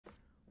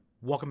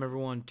Welcome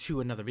everyone to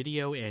another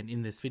video, and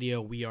in this video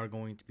we are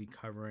going to be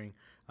covering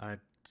a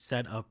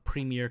set of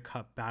Premier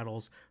Cup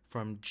battles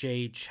from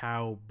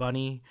Jchau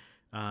Bunny.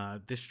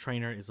 This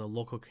trainer is a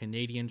local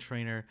Canadian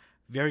trainer,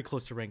 very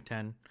close to rank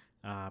 10.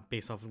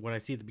 Based off of what I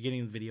see at the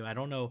beginning of the video, I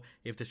don't know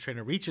if this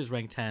trainer reaches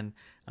rank 10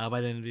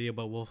 by the end of the video,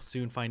 but we'll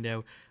soon find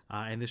out.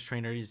 And this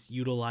trainer is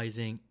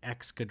utilizing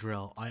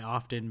Excadrill. I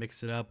often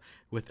mix it up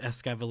with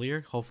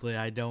Excadrill. Hopefully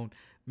I don't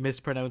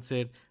mispronounce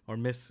it or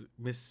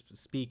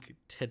misspeak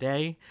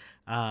today,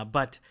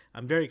 but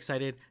I'm very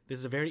excited. This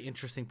is a very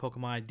interesting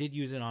Pokemon. I did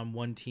use it on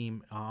one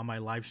team on my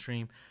live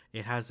stream.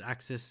 It has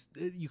access.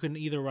 You can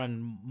either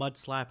run Mud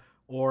Slap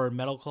or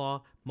Metal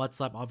Claw. Mud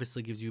Slap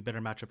obviously gives you a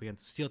better matchup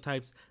against Steel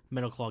types.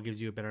 Metal Claw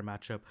gives you a better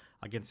matchup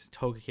against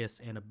Togekiss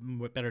and a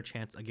better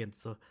chance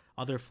against the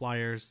other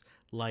flyers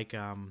like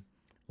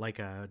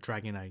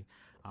Dragonite.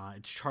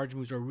 Its charge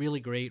moves are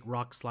really great.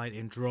 Rock Slide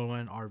and Drill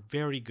Run are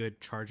very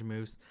good charge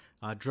moves.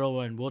 Drill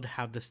Run would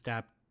have the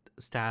stab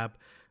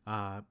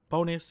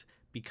bonus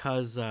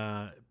because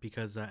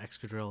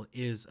Excadrill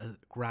is a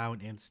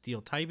ground and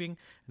steel typing,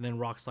 and then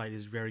Rock Slide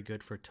is very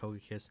good for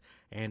Togekiss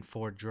and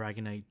for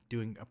Dragonite,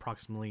 doing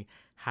approximately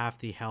half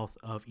the health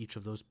of each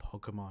of those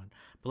Pokemon.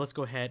 But let's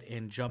go ahead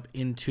and jump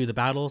into the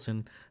battles,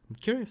 and I'm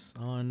curious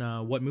on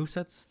what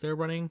movesets they're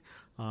running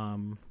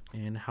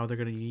and how they're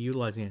going to be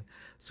utilizing it.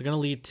 So going to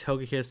lead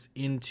Togekiss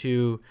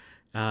into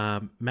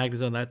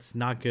Magnezone. That's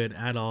not good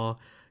at all.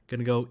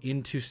 Going to go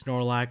into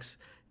Snorlax.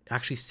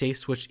 Actually safe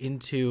switch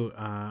into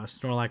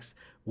Snorlax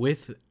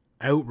with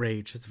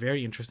Outrage. It's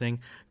very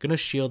interesting. Gonna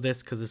shield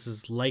this because this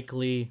is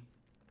likely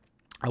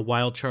a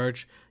wild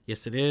charge.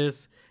 Yes, it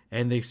is.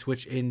 And they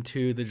switch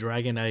into the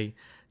Dragonite.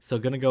 So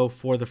gonna go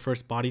for the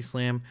first body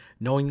slam,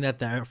 knowing that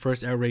the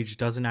first Outrage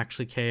doesn't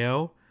actually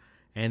KO.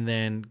 And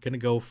then gonna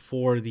go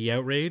for the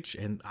Outrage.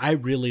 And I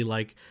really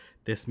like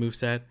this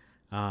moveset.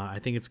 I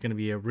think it's gonna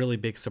be a really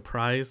big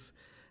surprise.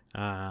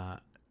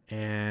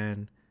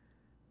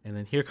 And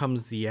then here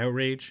comes the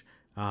Outrage.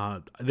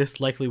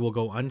 This likely will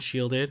go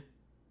unshielded.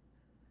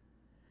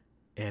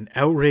 And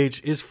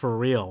Outrage is for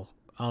real.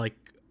 Like,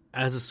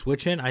 as a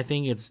switch in, I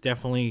think it's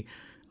definitely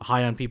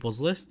high on people's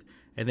list.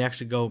 And they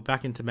actually go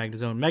back into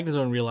Magnezone.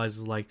 Magnezone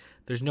realizes, like,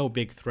 there's no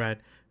big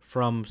threat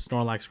from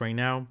Snorlax right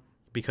now,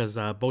 because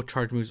both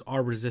charge moves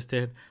are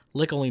resisted.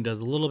 Lick only does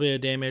a little bit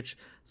of damage.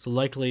 So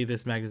likely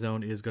this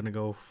Magnezone is going to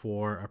go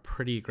for a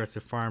pretty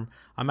aggressive farm.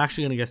 I'm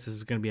actually going to guess this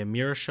is going to be a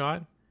Mirror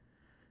Shot.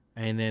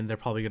 And then they're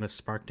probably going to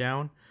Spark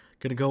Down.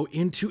 Going to go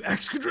into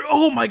Excadrill.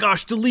 Oh my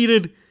gosh,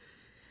 deleted.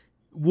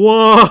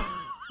 Whoa.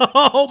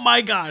 Oh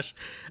my gosh.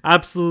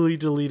 Absolutely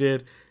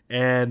deleted.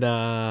 And,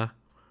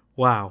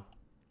 wow.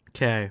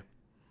 Okay.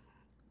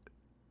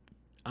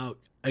 I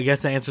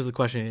guess that answers the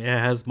question. It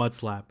has Mud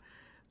Slap.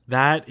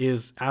 That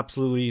is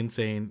absolutely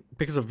insane.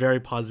 Picks a very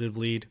positive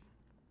lead.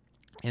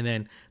 And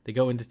then they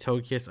go into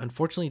Togekiss.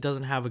 Unfortunately, it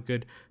doesn't have a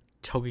good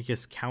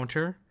Togekiss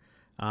counter,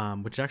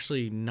 which is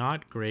actually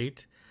not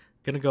great.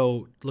 Gonna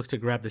go look to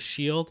grab the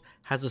shield.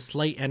 Has a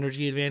slight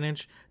energy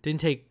advantage. Didn't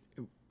take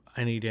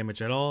any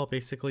damage at all,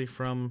 basically,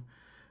 from...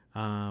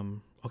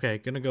 okay,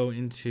 gonna go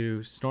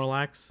into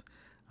Snorlax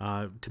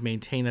to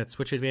maintain that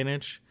switch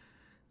advantage.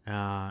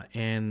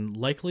 And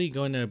likely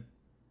going to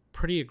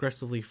pretty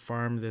aggressively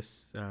farm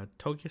this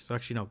Togekiss. So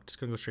actually, no, just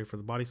gonna go straight for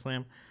the Body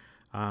Slam.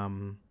 I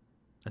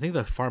think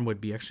the farm would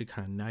be actually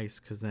kind of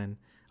nice, because then...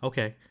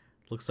 Okay,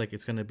 looks like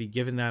it's gonna be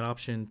given that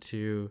option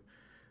to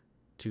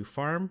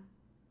farm.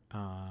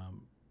 I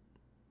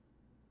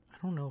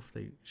don't know if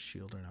they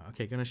shield or not.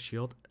 Okay, gonna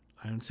shield.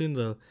 I'm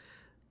assuming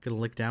gonna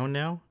lick down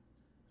now.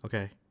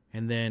 Okay,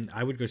 and then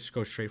I would just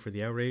go straight for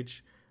the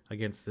Outrage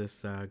against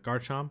this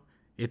Garchomp.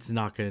 It's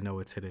not gonna know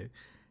it's hit it.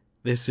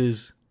 This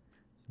is,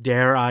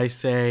 dare I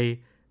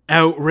say,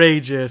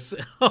 outrageous.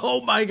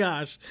 Oh my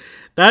gosh,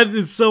 that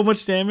is so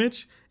much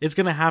damage. It's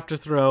gonna have to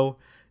throw.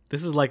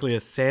 This is likely a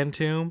Sand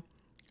Tomb.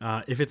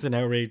 If it's an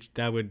Outrage,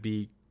 that would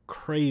be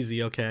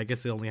crazy. Okay, I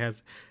guess it only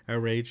has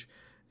Outrage.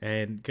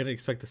 And gonna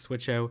expect to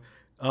switch out.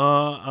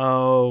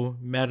 Uh-oh,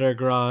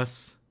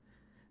 Metagross.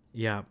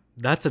 Yeah,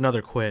 that's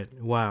another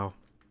quit. Wow.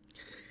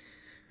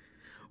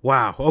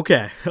 Wow,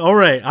 okay. All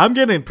right, I'm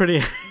getting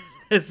pretty...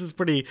 This is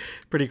pretty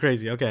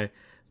crazy. Okay,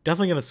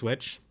 definitely gonna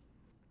switch.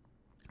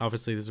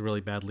 Obviously, this is a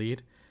really bad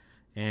lead.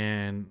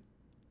 And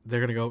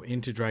they're gonna go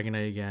into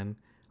Dragonite again.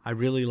 I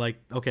really like...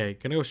 Okay,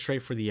 gonna go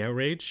straight for the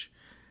Outrage.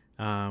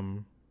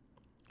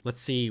 Let's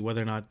see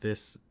whether or not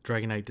this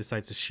Dragonite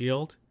decides to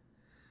shield.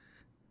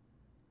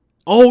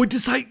 Oh, it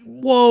decided.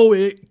 Whoa,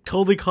 it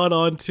totally caught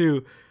on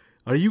too.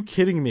 Are you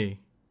kidding me?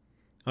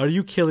 Are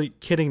you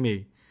kidding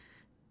me?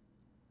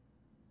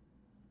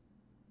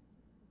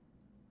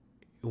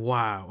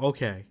 Wow,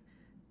 okay.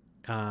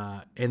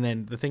 And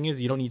then the thing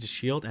is, you don't need to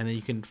shield, and then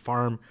you can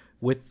farm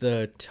with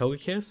the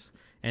Togekiss,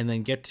 and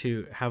then get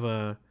to have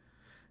a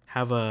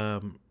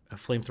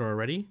flamethrower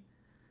ready.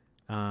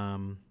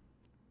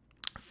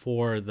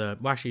 For the...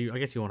 Well, actually, I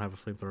guess you won't have a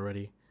flamethrower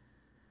ready.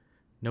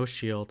 No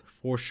shield,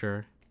 for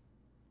sure.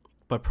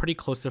 But pretty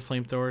close to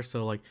flamethrower,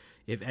 so like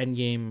if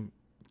endgame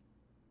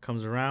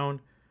comes around,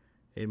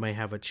 it might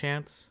have a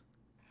chance.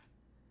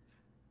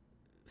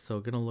 So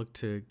gonna look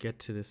to get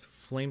to this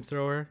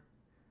flamethrower.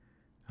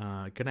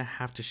 Gonna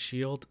have to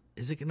shield.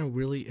 Is it gonna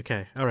really?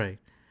 Okay, all right.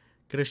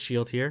 Gonna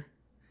shield here,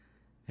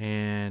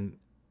 and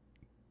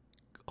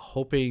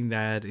hoping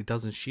that it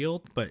doesn't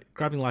shield. But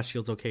grabbing last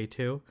shield's okay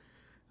too.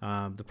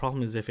 The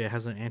problem is if it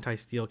has an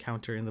anti-steal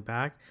counter in the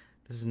back,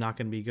 this is not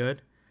gonna be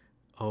good.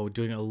 Oh,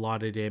 doing a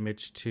lot of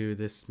damage to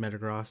this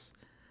Metagross.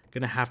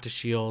 Gonna have to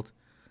shield.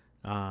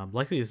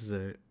 Likely this is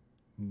a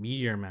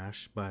Meteor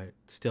Mash, but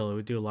still it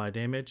would do a lot of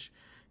damage.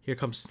 Here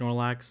comes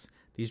Snorlax.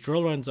 These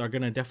drill runs are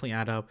gonna definitely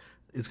add up.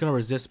 It's gonna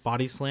resist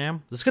Body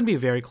Slam. This is gonna be a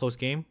very close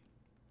game.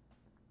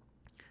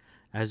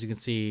 As you can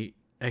see,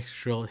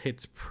 Excadrill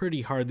hits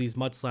pretty hard. These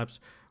Mud Slaps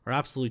are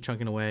absolutely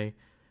chunking away.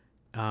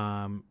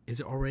 Is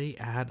it already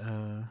at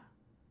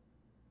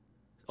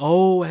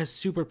oh, it has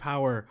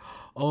superpower.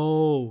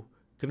 Oh,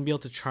 gonna be able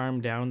to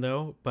charm down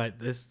though, but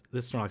this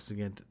Snorlax is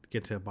gonna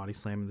get to a Body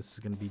Slam, and this is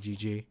gonna be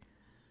GG.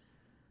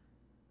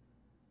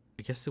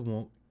 I guess it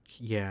won't.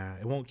 Yeah,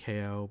 it won't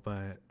KO,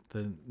 but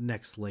the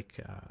next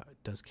lick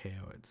does KO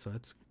it, so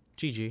that's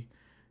GG.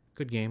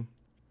 Good game.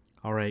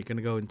 All right,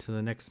 gonna go into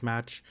the next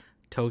match.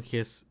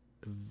 Togekiss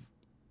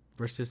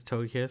versus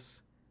Togekiss.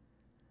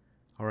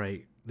 All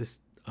right, this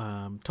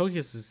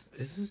Togekiss is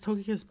this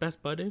Togekiss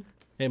best budded?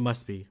 It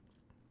must be.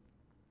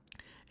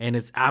 And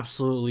it's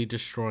absolutely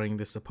destroying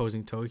this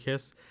opposing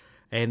Togekiss.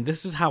 And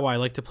this is how I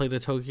like to play the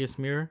Togekiss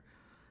mirror.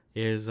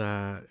 Is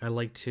I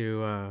like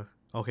to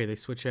okay, they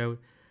switch out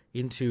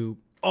into,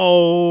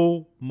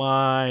 oh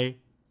my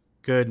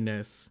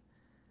goodness,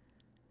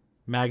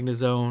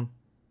 Magnezone,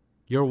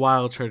 your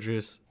Wild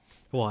Chargers.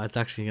 Well, it's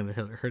actually gonna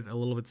hurt a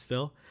little bit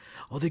still.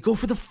 Oh, they go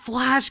for the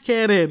Flash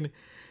Cannon.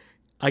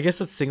 I guess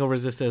that's single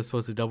resisted as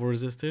opposed to double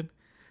resisted.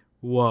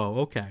 Whoa,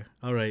 okay,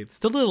 all right,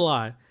 still did a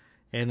lot.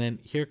 And then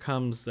here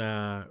comes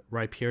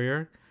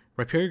Rhyperior.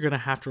 Rhyperior gonna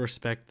have to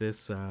respect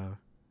this, and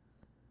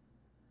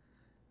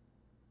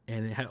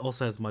it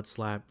also has Mud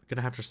Slap.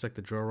 Gonna have to respect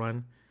the drill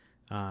run.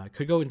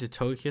 Could go into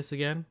Togekiss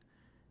again.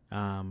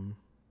 I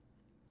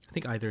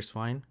think either's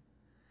fine.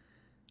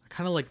 I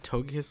kind of like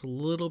Togekiss a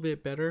little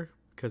bit better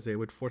because it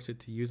would force it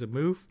to use a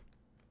move.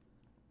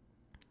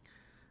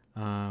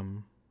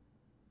 Not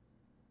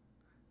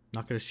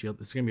gonna shield.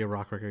 This is gonna be a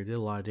rock record. It did a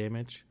lot of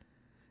damage,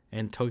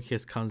 and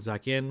Togekiss comes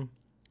back in,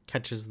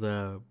 catches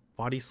the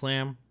Body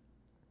Slam.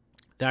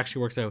 That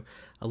actually works out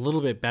a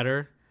little bit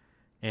better.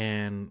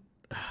 And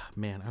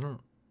man, I don't.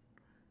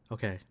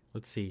 Okay,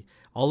 let's see.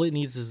 All it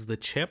needs is the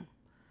chip,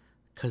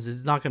 because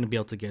it's not going to be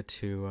able to get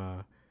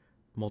to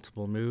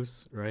multiple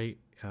moves, right?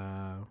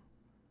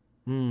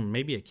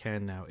 Maybe it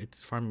can now.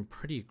 It's farming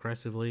pretty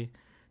aggressively.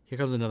 Here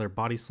comes another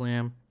Body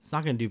Slam. It's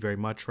not going to do very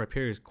much.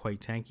 Rhyperior is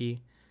quite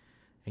tanky.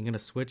 I'm going to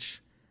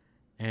switch.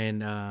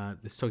 And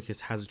this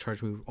Togekiss has a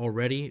charge move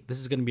already. This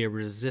is going to be a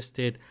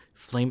resisted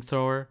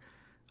Flamethrower,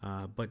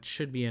 but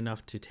should be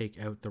enough to take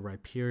out the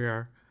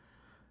Rhyperior.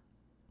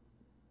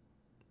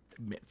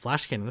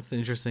 Flash Cannon, that's an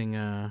interesting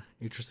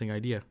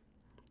idea.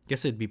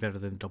 Guess it'd be better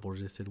than double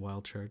resisted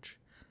Wild Charge.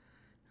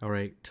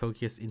 Alright,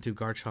 Togekiss into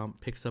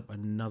Garchomp, picks up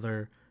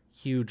another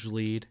huge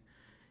lead.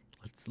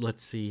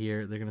 Let's see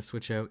here. They're gonna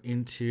switch out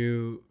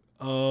into,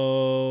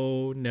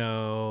 oh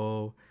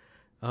no.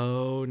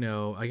 Oh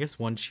no. I guess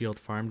one shield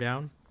farm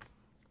down.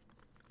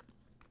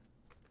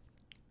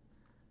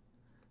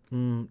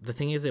 The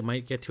thing is, it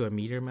might get to a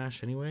Meteor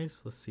Mash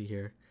anyways. Let's see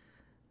here.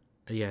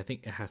 Yeah, I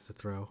think it has to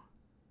throw.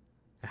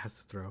 It has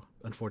to throw,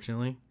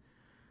 unfortunately.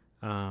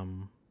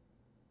 And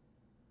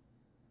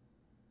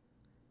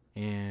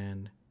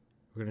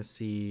we're going to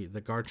see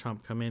the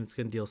Garchomp come in. It's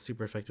going to deal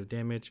super effective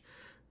damage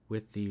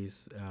with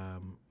these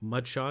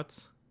mud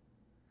shots.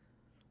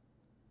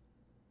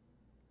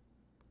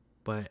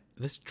 But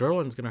this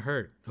Drillon's going to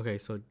hurt. Okay,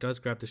 so it does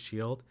grab the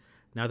shield.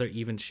 Now they're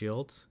even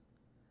shields.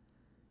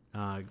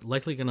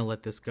 Likely going to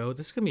let this go.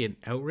 This is going to be an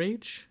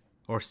Outrage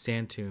or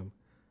Sand Tomb.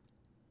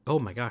 Oh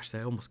my gosh,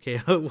 that almost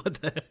KO.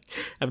 What the heck?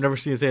 I've never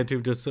seen a Sand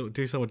Tomb do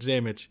so much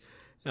damage.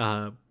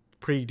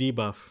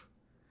 Pre-debuff.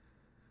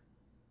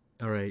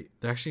 Alright,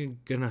 they're actually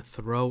going to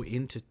throw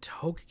into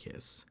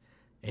Togekiss.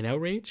 An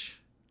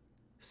Outrage?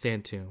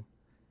 Sand Tomb.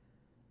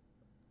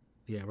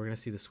 Yeah, we're going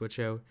to see the switch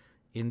out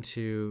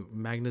into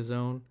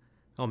Magnezone.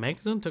 Oh,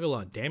 Magnezone took a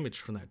lot of damage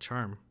from that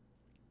charm.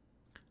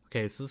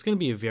 Okay, so it's going to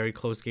be a very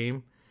close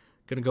game.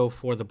 Going to go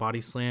for the Body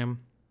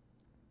Slam.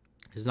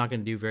 It's not going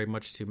to do very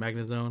much to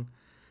Magnezone.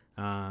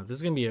 This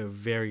is going to be a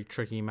very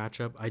tricky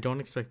matchup. I don't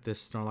expect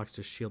this Snorlax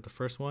to shield the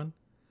first one.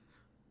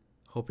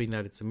 Hoping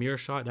that it's a mirror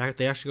shot.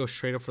 They actually go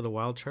straight up for the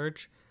Wild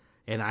Charge.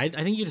 And I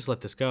think you just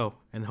let this go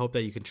and hope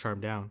that you can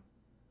charm down.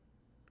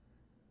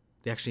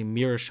 They actually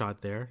mirror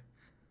shot there.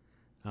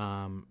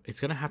 It's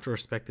going to have to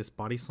respect this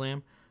Body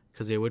Slam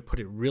because they would put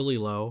it really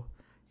low.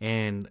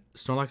 And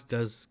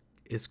Snorlax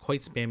is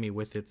quite spammy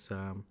with its...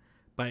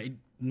 but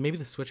maybe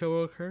the switch out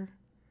will occur.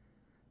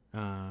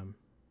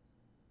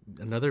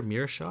 Another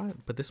mirror shot,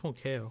 but this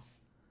won't KO.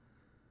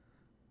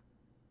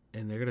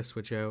 And they're going to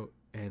switch out.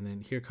 And then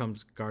here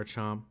comes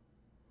Garchomp.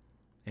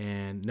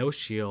 And no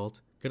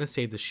shield. Gonna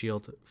save the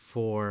shield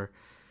for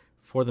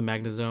the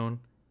Magnezone.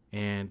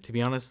 And to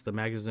be honest, the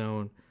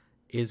Magnezone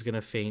is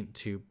gonna faint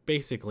to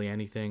basically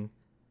anything.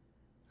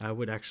 I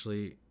would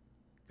actually...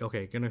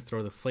 Okay, gonna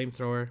throw the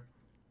Flamethrower.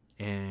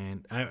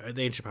 And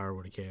the Ancient Power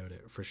would have KO'd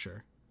it for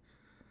sure.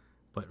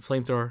 But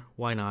Flamethrower,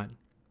 why not?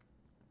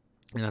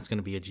 And that's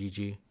gonna be a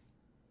GG.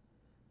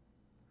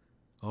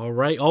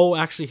 Alright. Oh,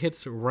 actually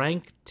hits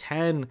rank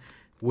 10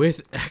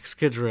 with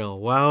Excadrill.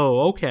 Wow,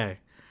 okay.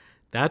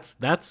 That's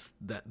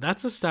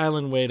a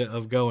styling way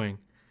of going.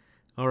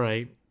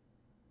 Alright.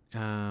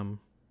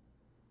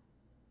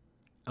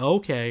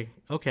 Okay.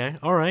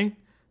 Alright.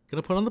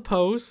 Gonna put on the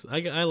pose.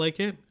 I like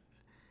it.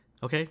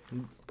 Okay.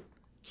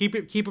 Keep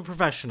it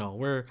professional.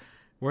 We're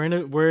in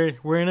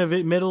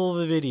a middle of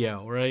the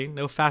video, right?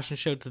 No fashion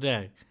show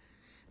today.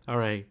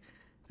 Alright.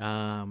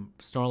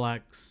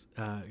 Snorlax,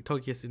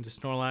 Togekiss into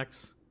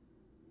Snorlax.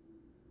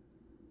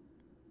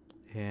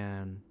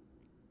 And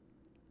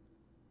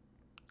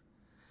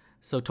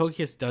so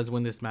Togekiss does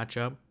win this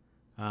matchup.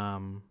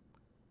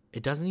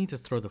 It doesn't need to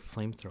throw the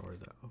Flamethrower,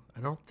 though.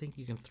 I don't think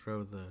you can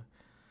throw the...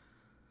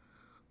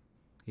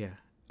 Yeah.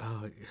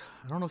 I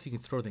don't know if you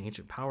can throw the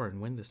Ancient Power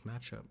and win this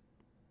matchup.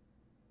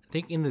 I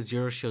think in the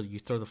Zero Shield, you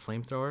throw the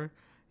Flamethrower,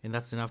 and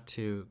that's enough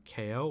to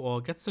KO. Well,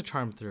 it gets the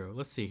Charm through.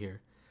 Let's see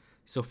here.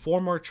 So 4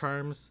 more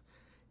Charms.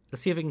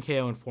 Let's see if it can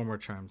KO in 4 more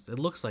Charms. It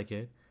looks like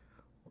it.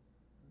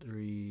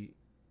 3...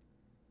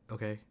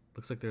 Okay.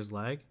 Looks like there's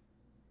lag.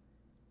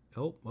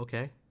 Oh,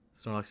 okay.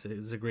 Snorlax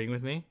is agreeing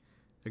with me.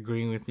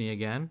 Agreeing with me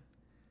again.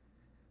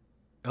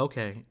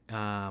 Okay.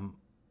 I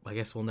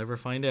guess we'll never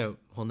find out.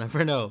 We'll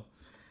never know.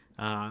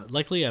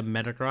 Likely a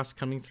Metagross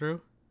coming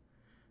through.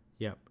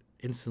 Yep.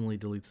 Instantly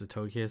deletes the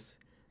Togekiss.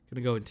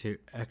 Gonna go into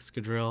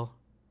Excadrill.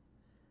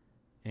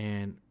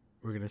 And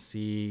we're gonna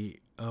see...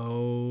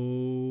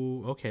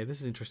 Oh, okay. This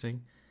is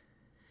interesting.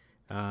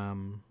 I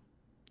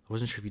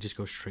wasn't sure if you just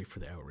go straight for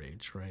the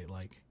Outrage, right?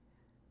 Like...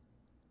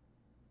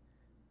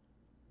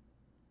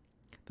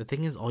 The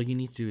thing is, all you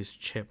need to do is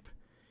chip.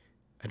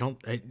 I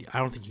don't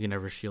think you can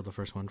ever shield the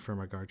first one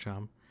from a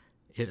Garchomp,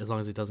 as long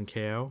as it doesn't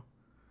KO.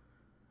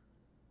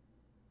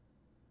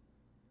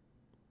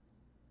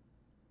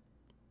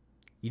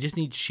 You just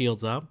need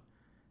shields up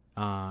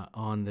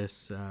on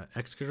this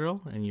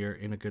Excadrill, and you're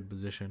in a good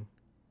position.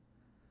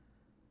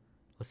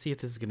 Let's see if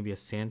this is going to be a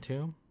Sand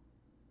Tomb.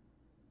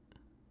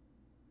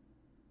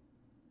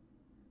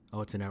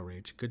 Oh, it's an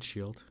Outrage. Good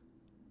shield.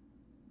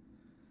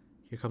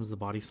 Here comes the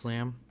Body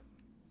Slam.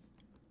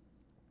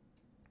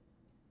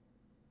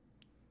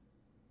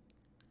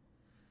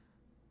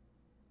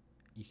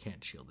 You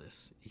can't shield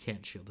this. You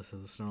can't shield this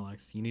as a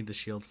Snorlax. You need the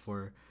shield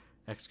for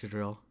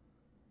Excadrill.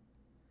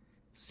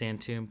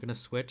 Sand Tomb. Gonna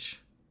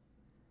switch.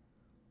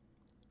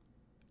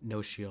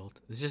 No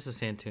shield. It's just a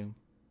Sand Tomb.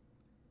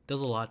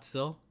 Does a lot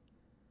still.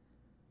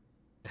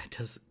 It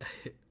does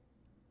a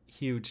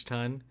huge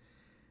ton.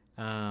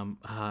 I'm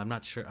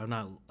not sure. I'm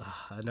not.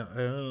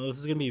 This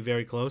is gonna be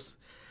very close.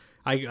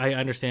 I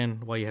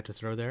understand why you had to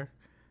throw there.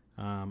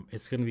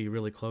 It's gonna be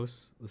really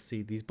close. Let's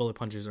see. These bullet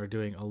punches are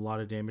doing a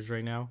lot of damage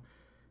right now,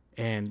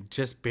 and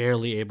just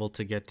barely able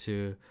to get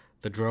to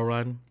the drill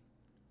run.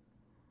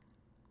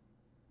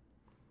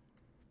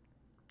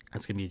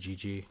 That's gonna be a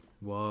GG.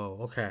 Whoa.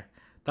 Okay,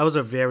 that was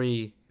a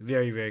very,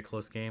 very, very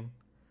close game.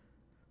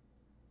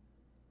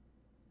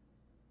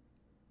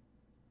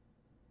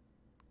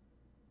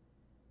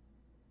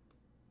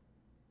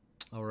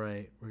 All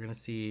right, we're gonna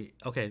see.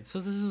 Okay, so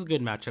this is a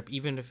good matchup,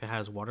 even if it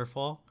has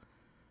Waterfall.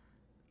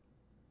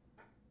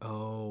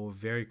 Oh,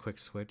 very quick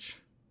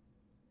switch.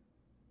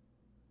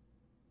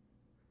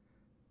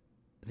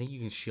 I think you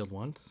can shield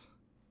once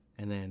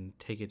and then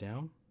take it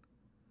down.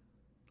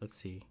 Let's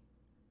see.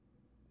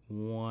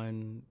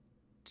 1,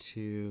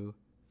 2,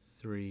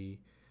 3,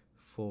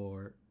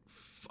 4.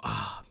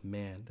 Ah,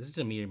 man. This is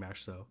a Meteor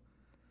Mash, though.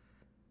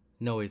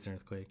 No, it's an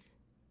Earthquake.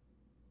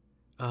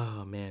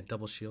 Oh, man.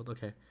 Double shield.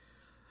 Okay.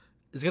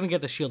 It's going to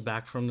get the shield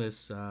back from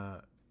this.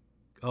 Oh,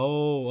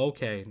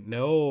 okay.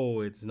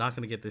 No, it's not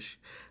going to get this.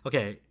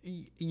 Okay.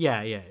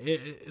 Yeah.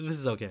 This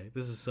is okay.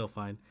 This is still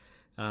fine.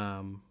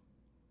 And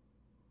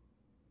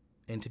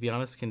to be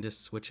honest, can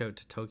just switch out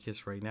to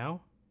Togekiss right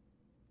now.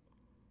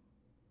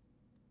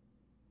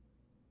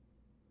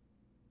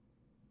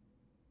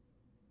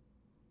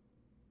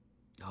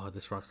 Oh,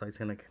 this Rock Slide's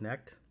going to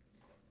connect.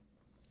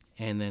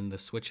 And then the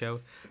switch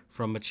out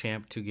from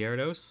Machamp to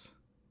Gyarados.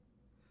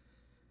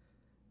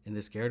 And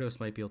this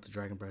Gyarados might be able to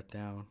Dragon Breath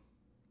down.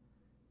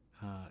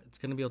 It's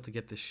going to be able to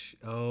get this...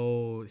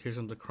 Oh, here's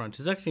some the crunch.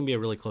 This is actually going to be a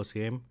really close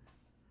game.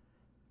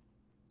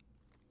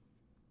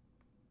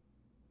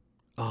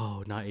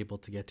 Oh, not able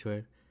to get to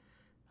it.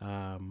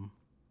 Going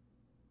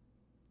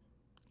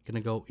to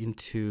go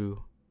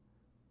into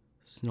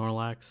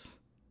Snorlax.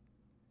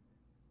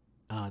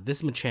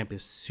 This Machamp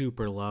is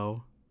super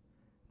low.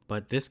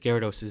 But this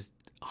Gyarados is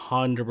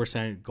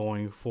 100%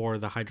 going for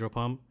the Hydro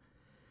Pump.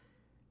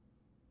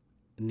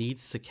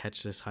 Needs to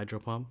catch this Hydro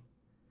Pump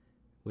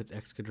with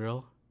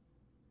Excadrill.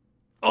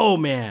 Oh,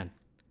 man.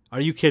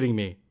 Are you kidding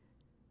me?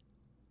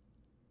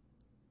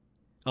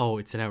 Oh,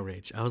 it's an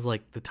outrage. I was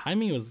like, the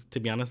timing was, to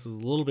be honest, was a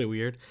little bit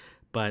weird,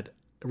 but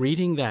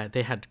reading that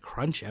they had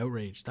crunch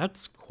outrage,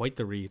 that's quite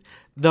the read.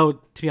 Though,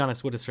 to be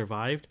honest, would have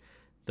survived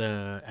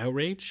the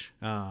outrage,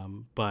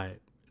 but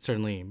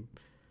certainly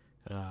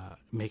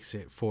makes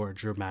it for a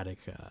dramatic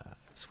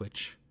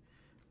switch.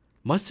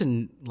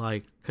 Mustn't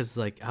like, cause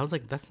like I was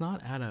like, that's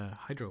not at a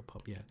hydro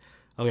pump yet.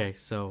 Okay,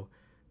 so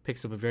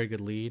picks up a very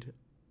good lead,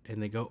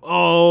 and they go,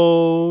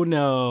 oh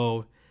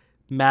no,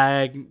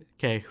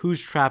 Okay,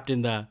 who's trapped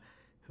in the?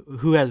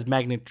 Who has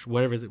magnet?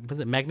 Whatever is it? Was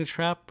it magnet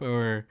trap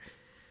or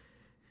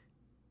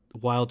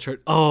wild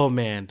church? Oh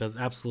man, does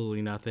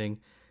absolutely nothing.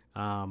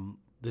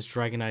 This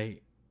Dragonite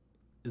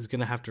is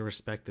gonna have to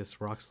respect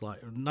this rock slide.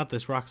 Not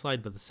this rock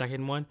slide, but the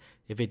second one.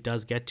 If it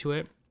does get to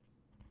it.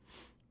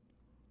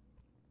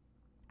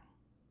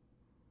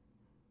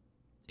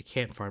 It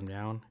can't farm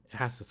down. It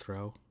has to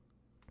throw.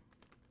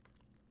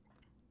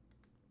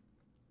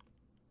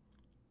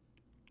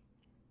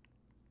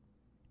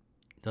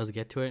 Does it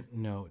get to it?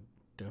 No, it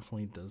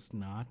definitely does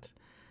not.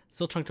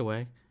 Still chunked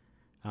away.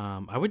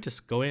 I would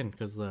just go in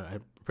because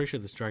I'm pretty sure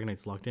this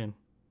Dragonite's locked in.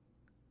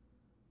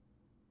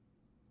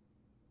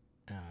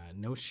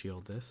 No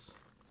shield this.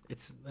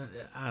 It's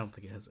I don't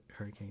think it has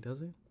Hurricane,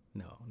 does it?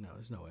 No,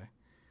 there's no way.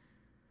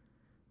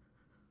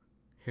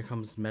 Here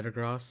comes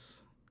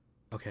Metagross.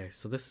 Okay,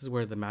 so this is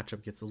where the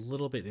matchup gets a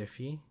little bit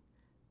iffy.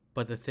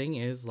 But the thing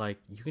is, like,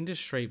 you can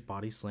just straight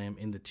body slam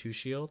in the 2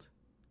 shield.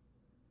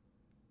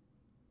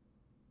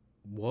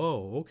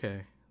 Whoa,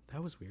 okay.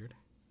 That was weird.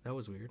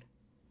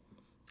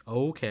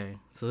 Okay,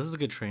 so this is a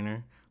good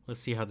trainer. Let's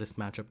see how this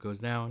matchup goes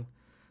down.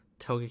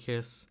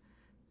 Togekiss.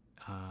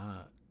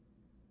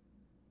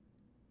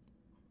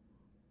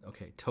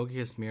 Okay,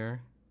 Togekiss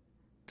Mirror.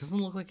 Doesn't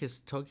look like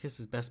his Togekiss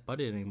is best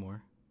budded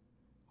anymore.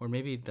 Or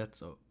maybe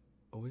that's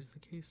always the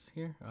case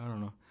here? I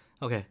don't know.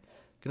 Okay,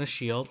 gonna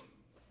shield.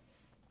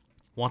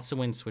 Wants to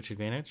win switch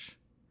advantage.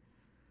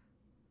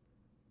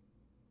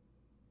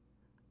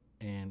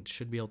 And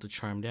should be able to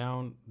charm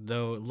down.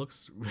 Though it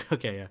looks...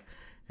 Okay, yeah.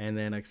 And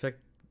then I expect...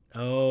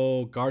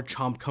 Oh,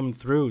 Garchomp come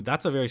through.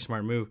 That's a very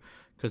smart move.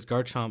 Because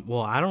Garchomp...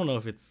 Well, I don't know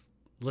if it's...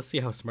 Let's see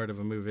how smart of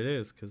a move it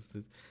is. Because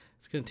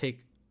it's going to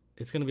take...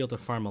 It's going to be able to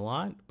farm a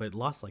lot. But it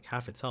lost like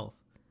half its health.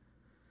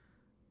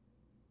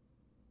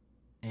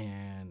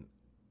 And...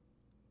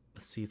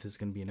 Let's see if this is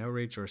going to be an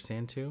Outrage or a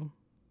Sand Tomb.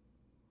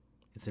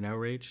 It's an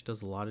Outrage.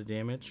 Does a lot of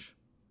damage.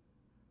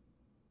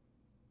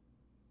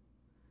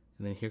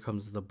 And then here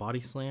comes the Body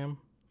Slam.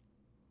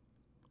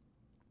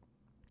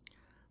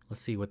 Let's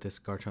see what this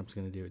Garchomp's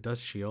going to do. It does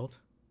shield.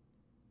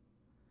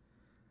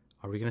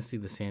 Are we going to see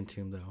the Sand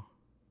Tomb, though?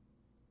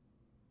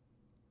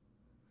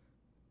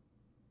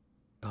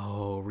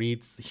 Oh,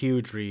 reads.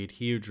 Huge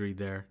read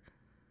there.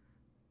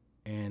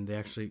 And they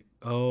actually...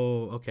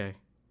 Oh, okay.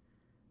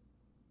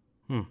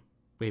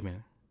 Wait a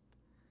minute.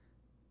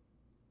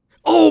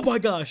 Oh my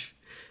gosh!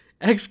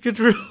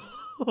 Excadrill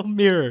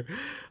Mirror.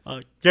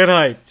 Get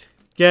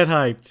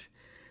hyped.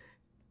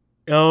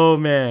 Oh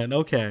man,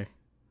 okay.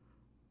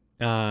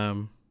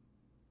 I'm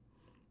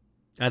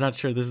not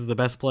sure this is the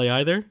best play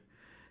either.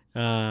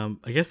 I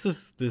guess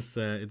this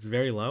it's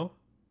very low.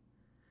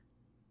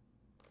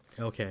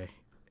 Okay.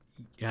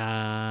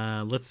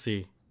 Let's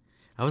see.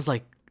 I was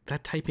like,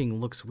 that typing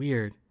looks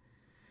weird.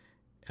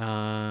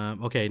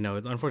 Okay, no,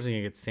 it's unfortunately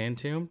it gets Sand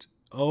Tombed.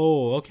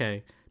 Oh,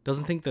 okay.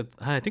 Doesn't think that...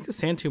 I think the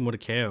Sand Tomb would have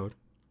KO'd.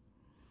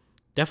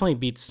 Definitely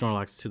beats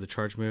Snorlax to the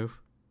charge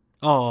move.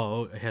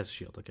 Oh, it has a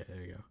shield. Okay,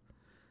 there you go.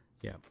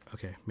 Yeah,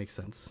 okay. Makes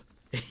sense.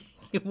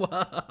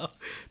 Wow.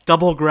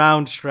 Double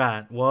ground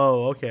strat.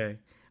 Whoa, okay.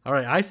 All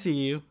right, I see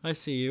you. I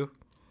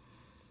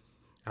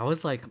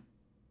was looking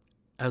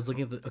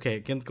at the... Okay,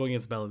 going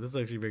against Bella. This is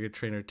actually a very good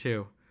trainer,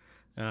 too.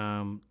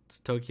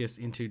 It's Togekiss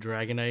into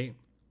Dragonite.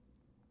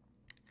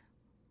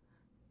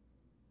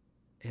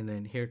 And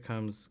then here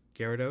comes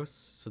Gyarados.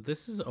 So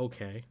this is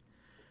okay.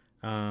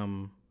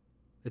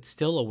 It's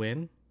still a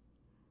win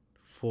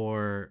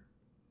for...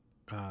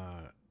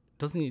 the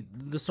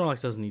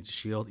Snorlax doesn't need to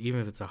shield, even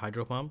if it's a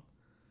Hydro Pump.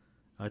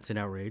 It's an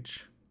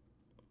Outrage.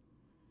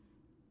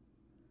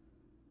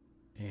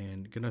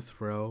 And gonna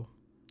throw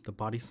the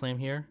Body Slam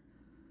here.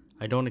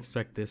 I don't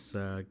expect this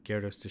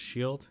Gyarados to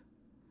shield.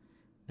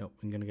 Nope,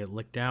 I'm gonna get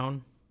licked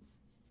down.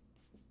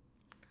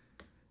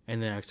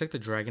 And then I expect the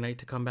Dragonite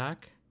to come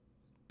back.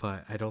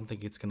 But I don't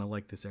think it's gonna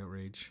like this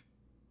Outrage.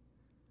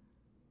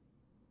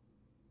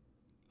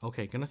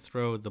 Okay, gonna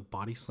throw the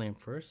Body Slam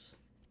first.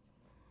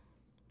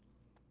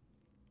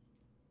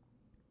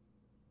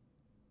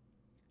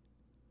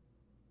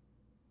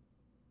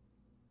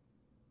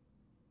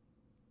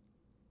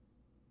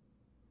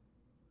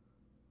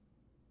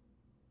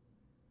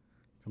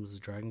 Comes the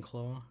Dragon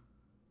Claw.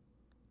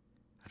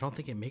 I don't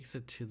think it makes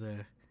it to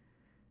the...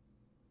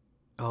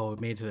 Oh, it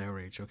made it to the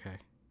Outrage. Okay.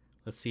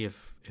 Let's see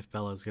if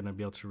Bella's going to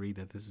be able to read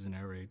that this is an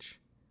Outrage.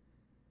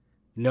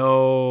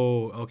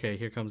 No! Okay,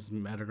 here comes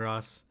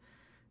Metagross.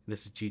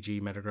 This is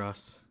GG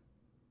Metagross.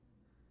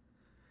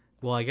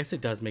 Well, I guess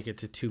it does make it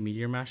to 2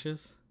 Meteor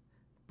Mashes.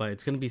 But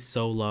it's going to be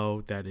so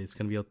low that it's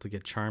going to be able to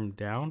get charmed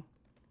down.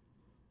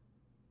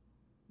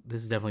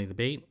 this is definitely the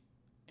bait,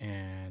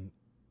 and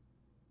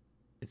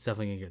it's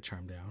definitely gonna get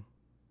charmed down.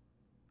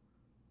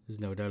 There's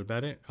no doubt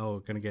about it. Oh,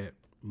 gonna get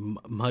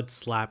mud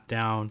slapped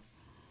down.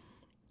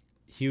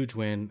 Huge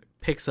win.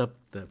 Picks up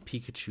the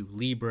Pikachu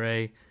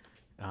Libre.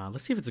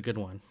 Let's see if it's a good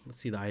one. Let's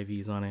see the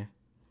IVs on it.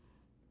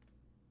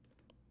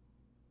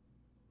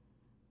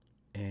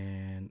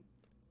 And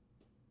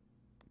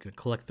gonna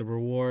collect the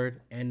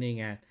reward, ending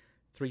at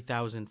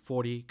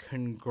 3,040.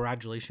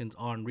 Congratulations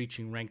on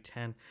reaching rank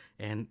 10,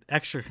 and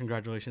extra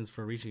congratulations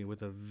for reaching it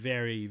with a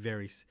very,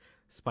 very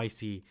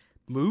spicy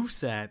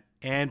moveset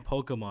and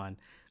Pokemon.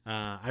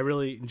 I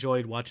really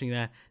enjoyed watching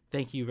that.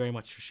 Thank you very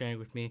much for sharing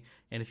with me.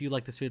 And if you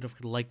like this video, don't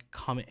forget to like,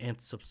 comment,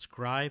 and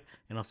subscribe.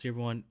 And I'll see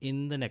everyone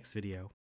in the next video.